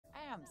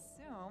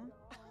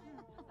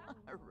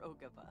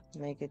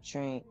Make a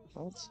drink.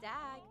 What?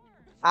 Dag.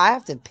 I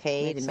have to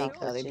pay to Mix make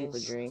up other the people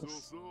juice.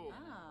 drinks.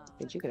 Ah.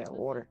 Bitch, you could have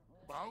water.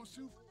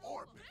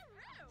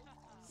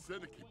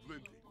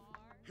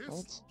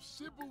 What?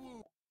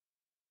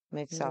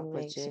 Mix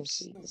chocolate chips,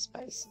 sweet and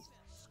spicy.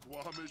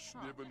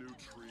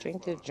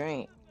 Drink the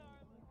drink.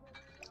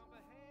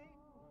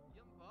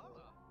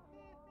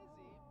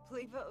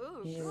 Pliva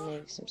oof. You can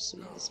make some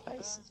sweet and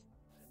spicy.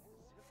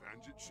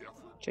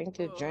 Drink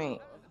the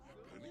drink.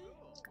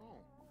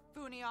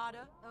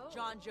 Funiata.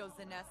 John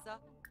Josanessa.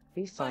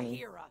 Be funny.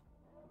 Bahira.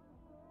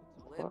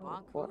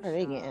 What are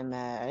they getting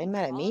mad? Are they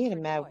mad at me or they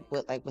mad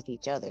with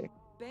each other?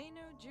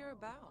 Benu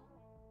Jirabao.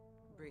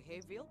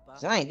 Brihevilpa.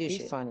 'Cause I ain't do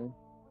shit. Be funny.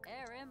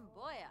 Erim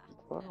Boya.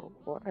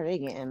 What are they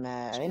getting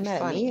mad? Are they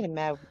mad at me or they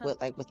mad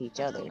with each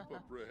other?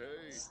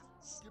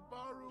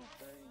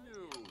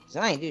 'Cause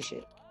I ain't do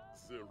shit.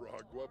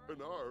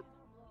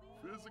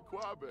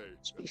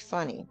 Just be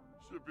funny.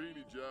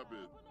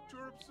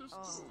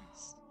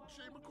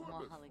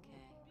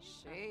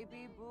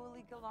 Shaby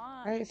Bully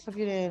Galan. Alright, fuck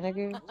you then,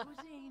 nigga.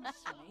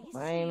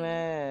 Lame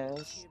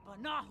ass.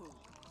 Banahu.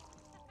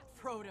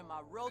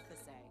 Frodema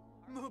Rothase.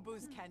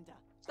 Mubuz Kenda.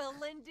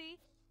 Belindi.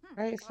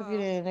 Alright, fuck you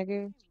then,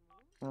 nigga.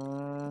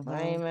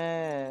 Lame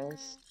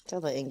ass.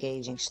 Tell the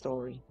engaging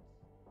story.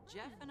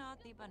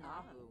 Jeffinati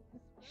Banahu.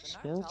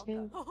 Spilled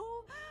it?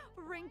 Oh,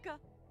 Rinka.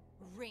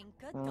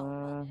 Rinka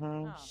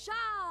Dopa.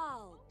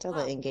 Shal. Tell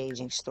the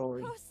engaging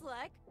story.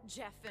 Ruslek.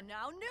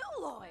 Jeffinow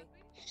Nuloy.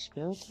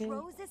 Spilled it?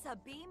 Roses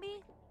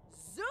Abimi.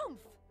 Zoomf.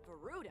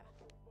 Veruda.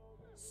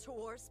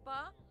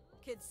 Swarspa.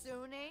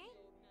 Kitsune.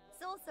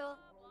 Sulsul.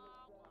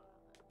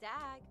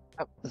 Dag.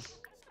 Oh,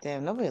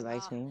 damn, nobody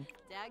likes me.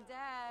 Dag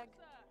dag.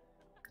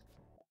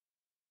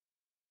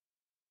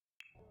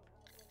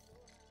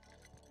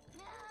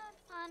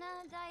 Fana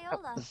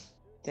Diola.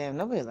 Damn,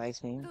 nobody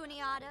likes me.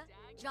 Funiata.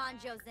 John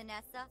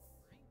Josanessa.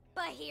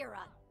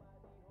 Bahira.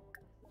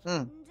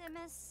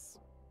 Dimis.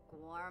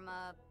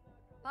 Guarma.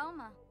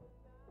 Boma.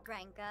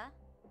 Granka.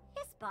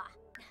 Hispa.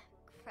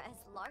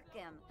 Kres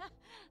Larkim.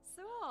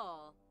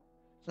 Soul.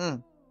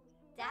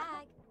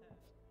 Dag.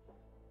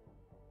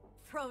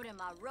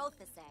 Frodema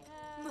Rothase.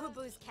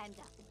 Mubuz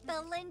Kenda.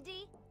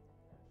 Belindi.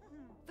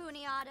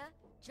 Funiata.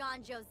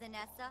 John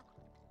Josanessa.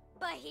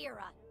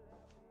 Bahira.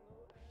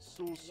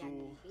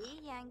 Yanbi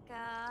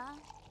Yanka.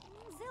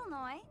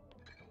 Zilnoy.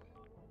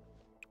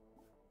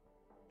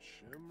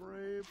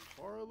 Shimray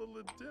Parla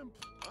Dimp.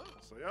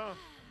 Saya.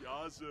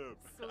 Yazib.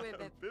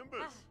 Swibib.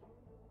 Bimbus.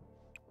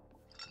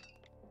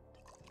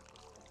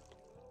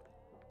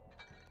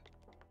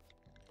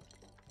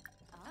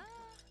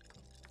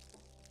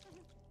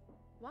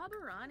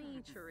 Wabarani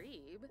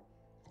Charib.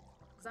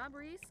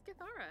 Zabri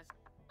Skithara.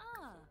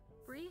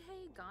 Brihe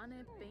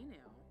Ganib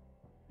Benu.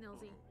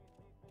 Nilzi.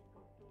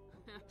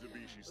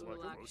 Debishi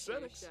Select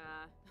Rosetics.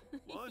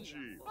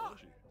 Lanji.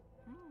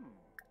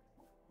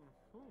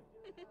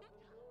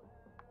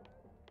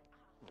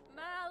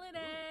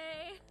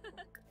 Malinay.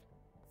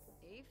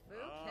 Ifu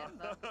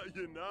Kimba.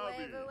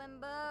 Yanabi.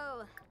 Wimbo.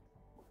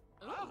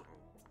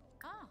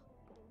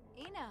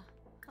 Ina.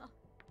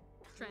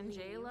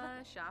 Trangela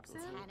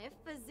Shopsin. Tanif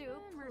Bazoo.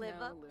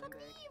 Pliva.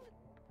 Papiv.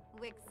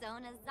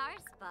 Wixona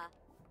Zarspa.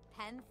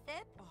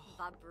 Penthip.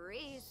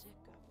 Vabris.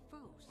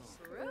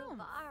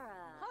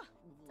 Rubara.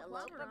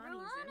 Talopa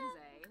Ruana.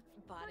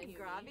 Body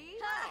Gravi.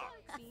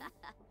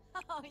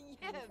 Oh,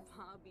 yeah.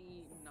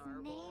 Bobby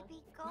Narble. Maybe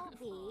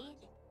Gobi.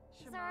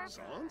 Sans?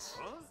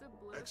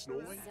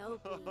 Ex-Noy?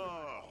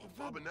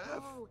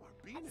 Bobinev?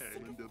 Beanhead?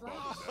 Linda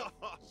Bobinev?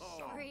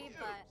 Sorry,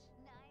 but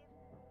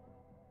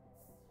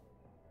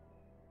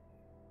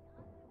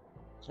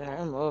Sorry,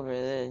 I'm over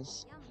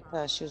this. I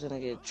thought she was gonna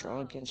get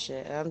drunk and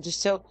shit.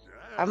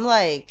 I'm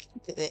like,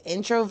 the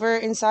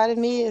introvert inside of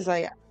me is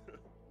like,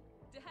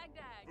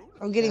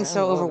 I'm getting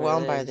so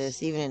overwhelmed by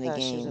this, even in the game.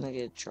 She was gonna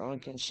get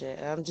drunk and shit.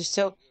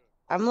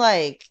 I'm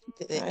like,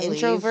 the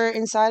introvert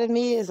inside of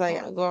me is like,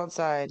 I wanna go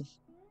outside.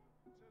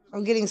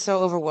 I'm getting so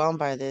overwhelmed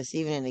by this,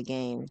 even in the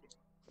game.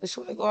 I just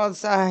wanna go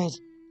outside.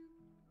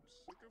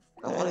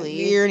 I don't wanna be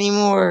here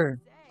anymore.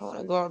 I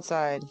wanna go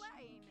outside.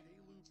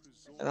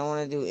 I don't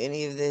wanna do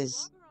any of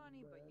this.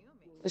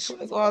 I just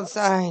wanna go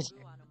outside.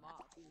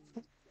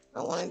 I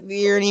don't wanna be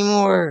here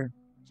anymore.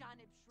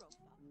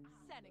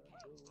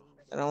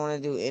 I don't wanna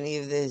do any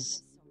of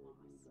this.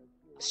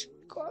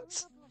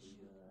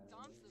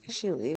 She leave.